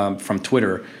up from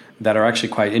Twitter that are actually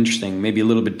quite interesting, maybe a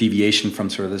little bit deviation from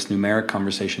sort of this numeric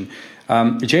conversation.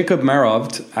 Jacob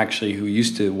Marovt, actually, who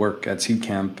used to work at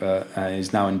Seedcamp,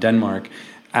 is now in Denmark,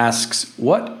 asks,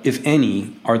 what, if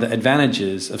any, are the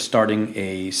advantages of starting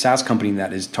a SaaS company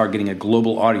that is targeting a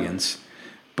global audience,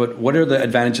 but what are the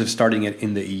advantages of starting it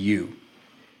in the EU?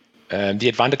 The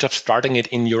advantage of starting it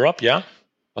in Europe, yeah?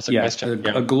 What's the question?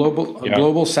 A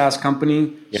global SaaS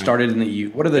company started in the EU.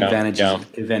 What are the advantages,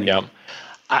 if any? Yeah.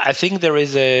 I think there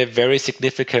is a very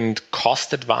significant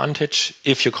cost advantage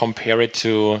if you compare it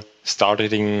to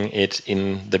starting it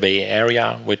in the Bay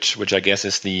Area, which I guess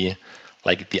is the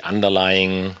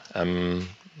underlying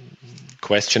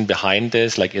question behind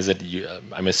this. Like, is it?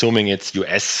 I'm assuming it's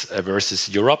US versus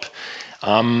Europe.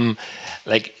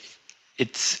 Like,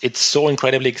 it's so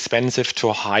incredibly expensive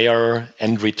to hire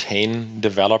and retain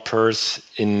developers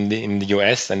in the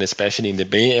US, and especially in the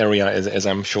Bay Area, as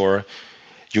I'm sure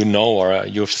you know or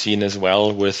you've seen as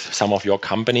well with some of your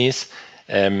companies,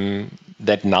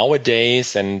 that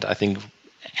nowadays, and I think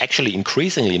actually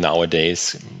increasingly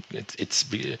nowadays,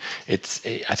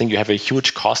 I think you have a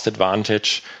huge cost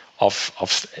advantage of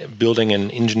building an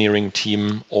engineering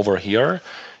team over here.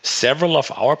 Several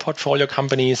of our portfolio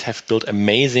companies have built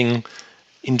amazing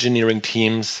engineering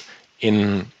teams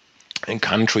in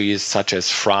countries such as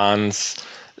France,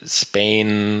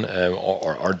 Spain,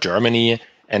 or Germany,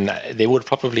 and they would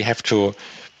probably have to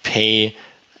pay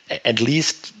at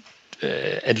least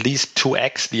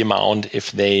 2x the amount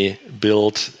if they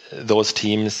build those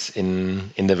teams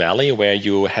in the Valley, where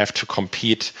you have to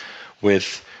compete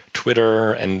with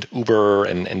Twitter and Uber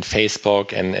and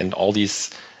Facebook and all these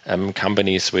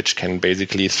companies which can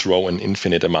basically throw an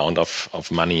infinite amount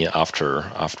of money after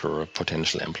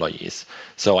potential employees.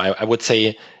 So I would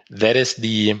say that is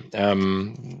the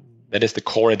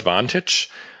core advantage.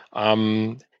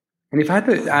 And if I had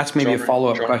to ask maybe a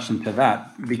follow-up question to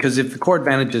that, because if the core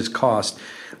advantage is cost,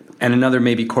 and another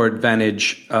maybe core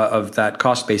advantage of that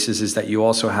cost basis is that you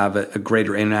also have a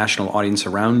greater international audience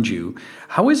around you,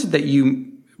 how is it that you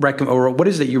or what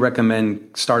is it that you recommend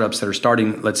startups that are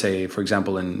starting, let's say, for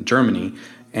example, in Germany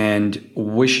and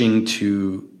wishing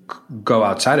to go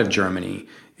outside of Germany?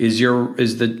 Is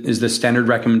the standard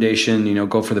recommendation,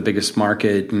 go for the biggest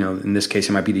market? In this case,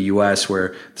 it might be the US,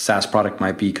 where the SaaS product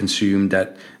might be consumed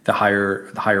at the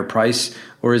higher price,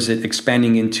 or is it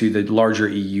expanding into the larger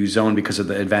EU zone because of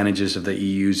the advantages of the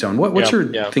EU zone? What's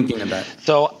your thinking of that?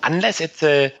 So unless it's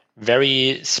a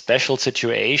very special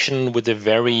situation with a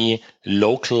very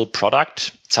local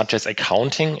product, such as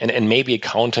accounting, and maybe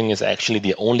accounting is actually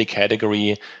the only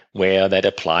category where that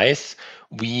applies,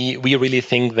 we really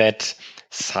think that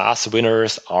SaaS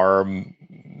winners are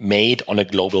made on a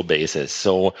global basis.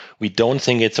 So we don't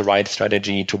think it's the right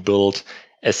strategy to build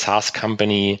a SaaS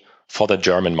company for the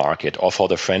German market or for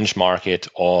the French market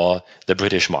or the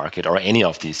British market or any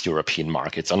of these European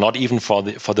markets, or not even for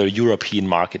the European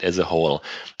market as a whole.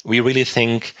 We really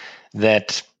think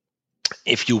that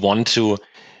if you want to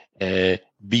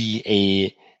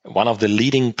be one of the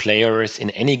leading players in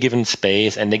any given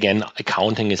space, and again,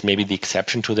 accounting is maybe the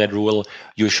exception to that rule,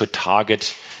 you should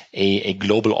target a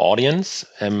global audience.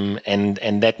 And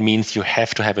that means you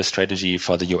have to have a strategy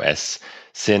for the US,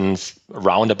 since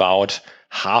roundabout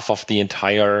half of the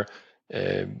entire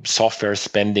software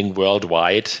spending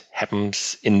worldwide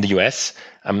happens in the US.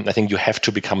 I think you have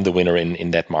to become the winner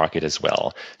in that market as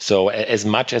well. So as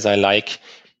much as I like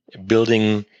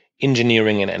building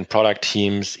engineering and product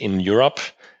teams in Europe,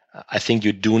 I think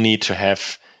you do need to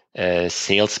have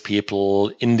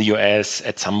salespeople in the US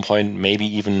at some point, maybe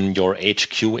even your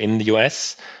HQ in the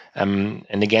US. And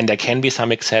again, there can be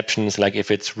some exceptions, like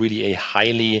if it's really a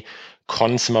highly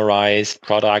consumerized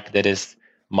product that is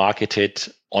marketed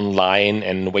online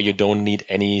and where you don't need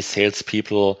any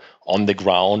salespeople on the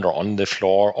ground or on the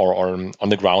floor or on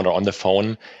the ground or on the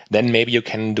phone, then maybe you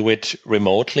can do it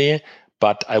remotely.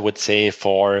 But I would say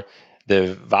for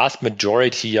the vast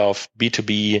majority of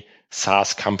B2B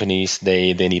SaaS companies,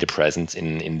 they need a presence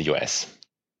in the US.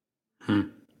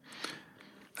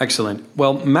 Excellent.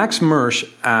 Well, Max Mersch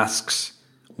asks,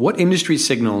 what industry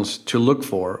signals to look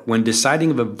for when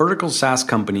deciding if a vertical SaaS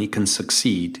company can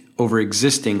succeed over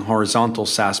existing horizontal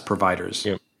SaaS providers?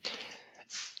 Yeah.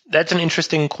 That's an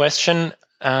interesting question.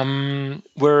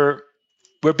 We're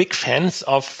big fans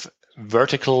of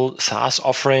vertical SaaS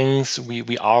offerings.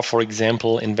 We are, for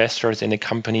example, investors in a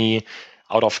company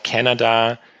out of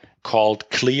Canada called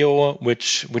Clio,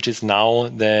 which is now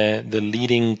the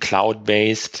leading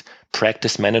cloud-based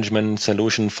practice management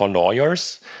solution for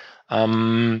lawyers.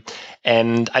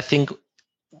 And I think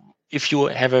if you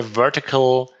have a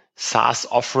vertical SaaS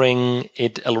offering,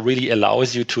 it really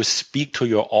allows you to speak to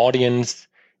your audience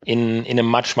in a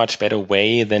much, much better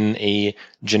way than a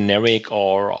generic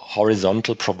or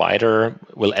horizontal provider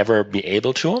will ever be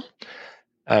able to.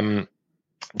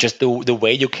 Just the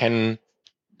way you can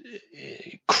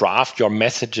craft your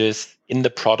messages in the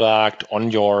product,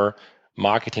 on your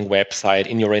marketing website,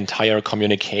 in your entire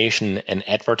communication and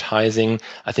advertising,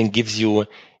 I think gives you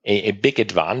a big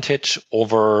advantage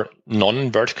over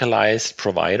non-verticalized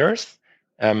providers.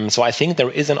 So I think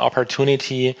there is an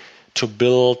opportunity to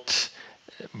build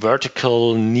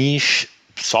vertical niche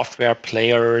software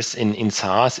players in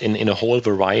SaaS in a whole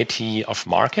variety of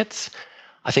markets.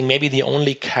 I think maybe the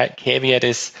only caveat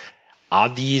is are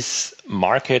these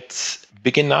markets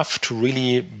big enough to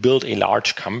really build a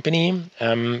large company?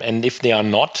 And if they are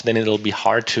not, then it'll be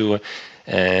hard to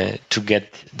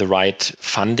get the right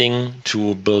funding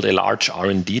to build a large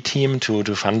R&D team to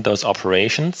fund those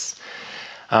operations.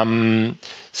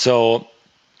 So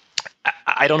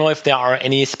I don't know if there are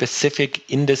any specific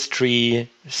industry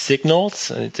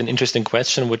signals. It's an interesting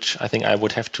question, which I think I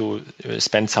would have to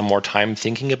spend some more time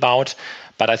thinking about.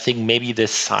 But I think maybe the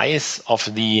size of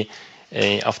the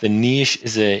niche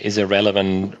is a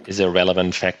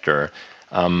relevant factor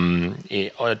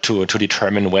to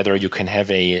determine whether you can have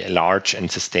a large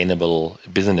and sustainable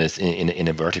business in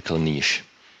a vertical niche.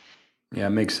 Yeah,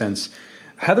 makes sense.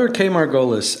 Heather K.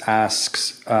 Margolis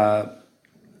asks,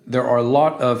 there are a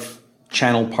lot of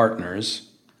channel partners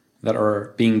that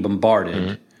are being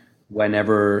bombarded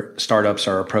whenever startups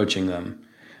are approaching them.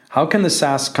 How can the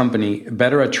SaaS company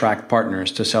better attract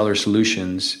partners to sell their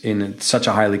solutions in such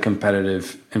a highly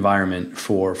competitive environment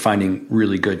for finding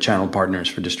really good channel partners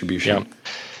for distribution? Yeah.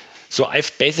 So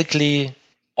I've basically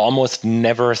almost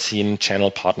never seen channel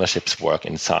partnerships work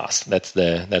in SaaS. That's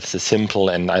the simple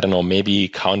and I don't know, maybe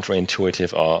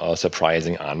counterintuitive or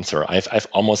surprising answer. I've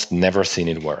almost never seen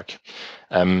it work.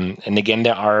 And again,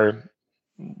 there are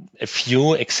a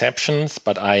few exceptions,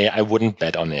 but I wouldn't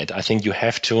bet on it. I think you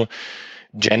have to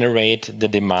generate the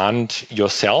demand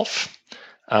yourself.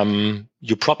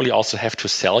 You probably also have to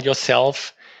sell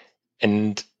yourself.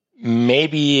 And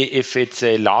maybe if it's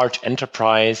a large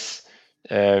enterprise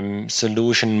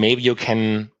solution, maybe you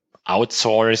can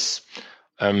outsource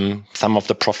some of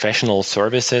the professional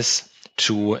services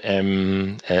to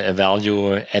a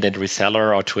value-added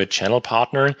reseller or to a channel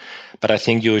partner. But I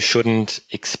think you shouldn't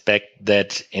expect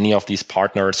that any of these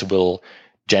partners will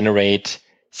generate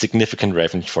significant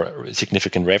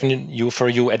revenue for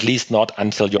you, at least not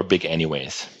until you're big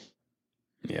anyways.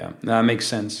 Yeah, that makes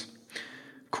sense.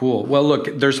 Cool. Well,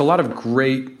 look, there's a lot of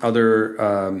great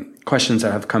other questions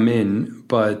that have come in,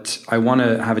 but I want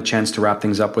to have a chance to wrap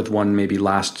things up with one maybe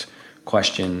last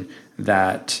question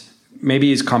that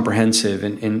maybe is comprehensive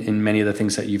in many of the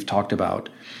things that you've talked about.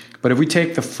 But if we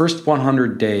take the first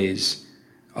 100 days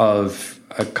of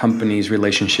a company's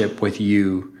relationship with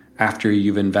you after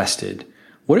you've invested,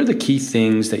 what are the key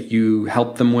things that you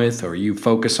help them with or you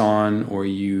focus on or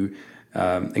you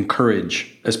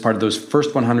encourage as part of those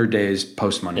first 100 days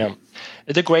post-money? Yeah,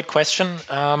 it's a great question.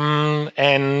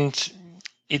 And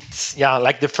it's,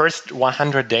 like the first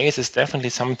 100 days is definitely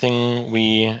something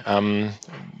we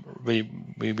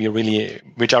really,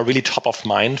 which are really top of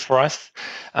mind for us.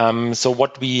 So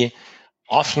what we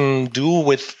often do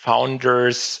with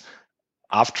founders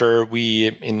after we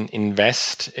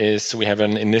invest is we have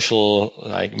an initial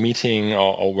meeting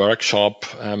or workshop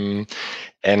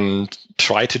and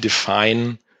try to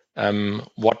define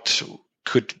what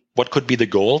could be the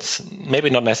goals. Maybe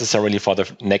not necessarily for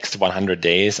the next 100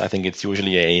 days. I think it's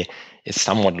usually a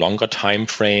somewhat longer time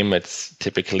frame. It's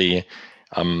typically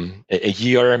a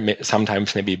year,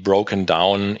 sometimes maybe broken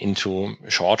down into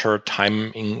shorter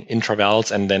time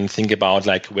intervals, and then think about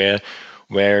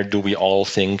where do we all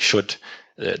think should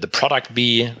the product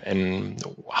be, and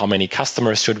how many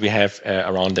customers should we have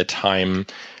around that time?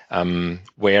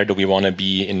 Where do we want to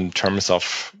be in terms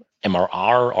of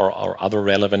MRR or other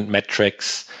relevant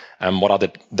metrics? What are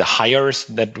the hires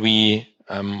that we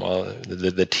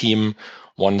the team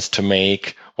wants to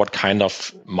make? What kind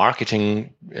of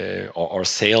marketing or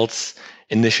sales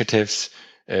initiatives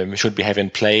should we have in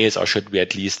place, or should we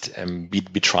at least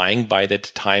be trying by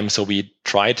that time? So we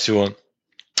try to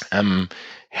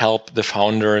help the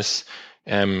founders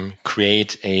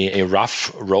create a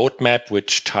rough roadmap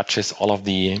which touches all of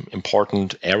the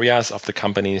important areas of the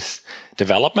company's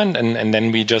development, and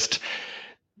then we just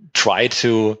try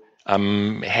to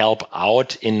help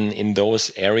out in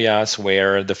those areas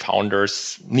where the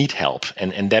founders need help,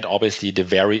 and that obviously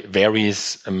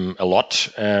varies a lot.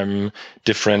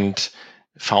 Different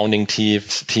founding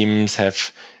teams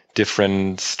have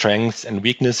different strengths and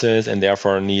weaknesses, and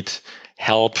therefore need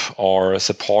help or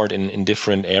support in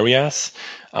different areas.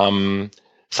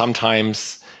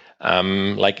 Sometimes,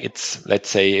 let's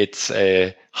say it's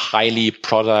a highly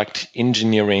product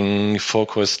engineering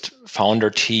focused founder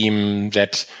team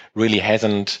that really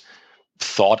hasn't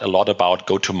thought a lot about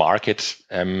go-to-market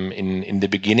in the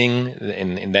beginning.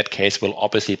 In that case, we'll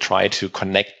obviously try to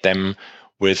connect them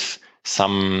with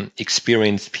some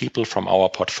experienced people from our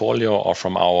portfolio or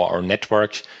from our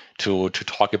network to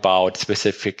talk about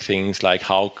specific things like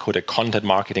how could a content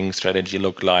marketing strategy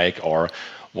look like, or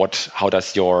how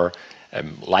does your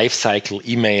lifecycle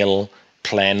email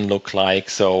plan look like.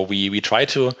 So we try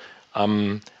to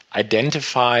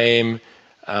identify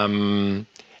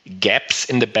gaps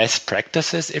in the best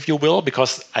practices, if you will,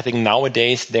 because I think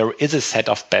nowadays there is a set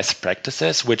of best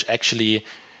practices which actually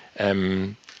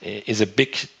is a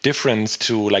big difference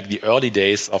to like the early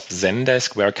days of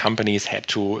Zendesk, where companies had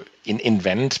to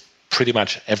invent pretty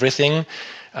much everything.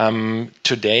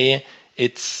 Today,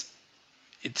 it's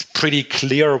pretty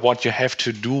clear what you have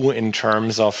to do in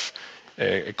terms of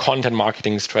content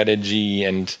marketing strategy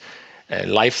and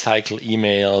lifecycle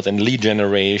emails and lead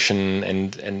generation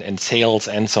and sales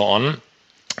and so on.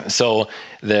 So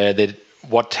the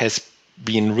what has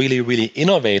been really, really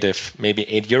innovative maybe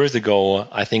 8 years ago,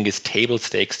 I think, is table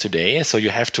stakes today. So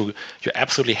you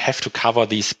absolutely have to cover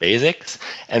these basics,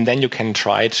 and then you can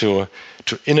try to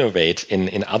innovate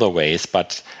in other ways.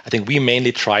 But I think we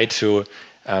mainly try to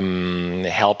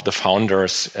help the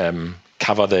founders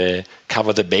cover the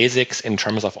basics in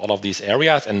terms of all of these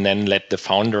areas, and then let the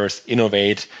founders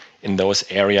innovate in those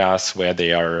areas where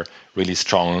they are really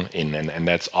strong in, and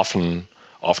that's often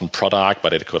product,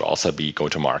 but it could also be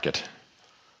go-to-market.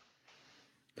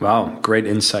 Wow, great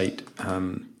insight.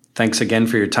 Thanks again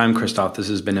for your time, Christoph. This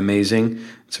has been amazing.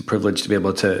 It's a privilege to be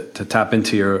able to tap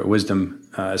into your wisdom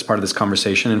as part of this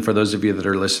conversation. And for those of you that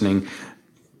are listening,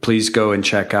 please go and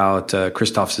check out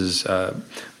Christoph's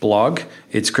blog.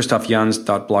 It's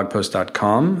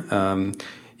christophjans.blogpost.com.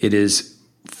 It is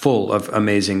full of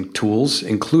amazing tools,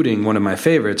 including one of my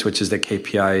favorites, which is the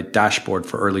KPI dashboard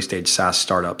for early stage SaaS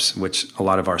startups, which a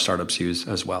lot of our startups use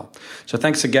as well. So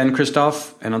thanks again,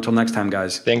 Christoph. And until next time,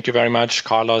 guys. Thank you very much,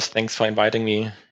 Carlos. Thanks for inviting me.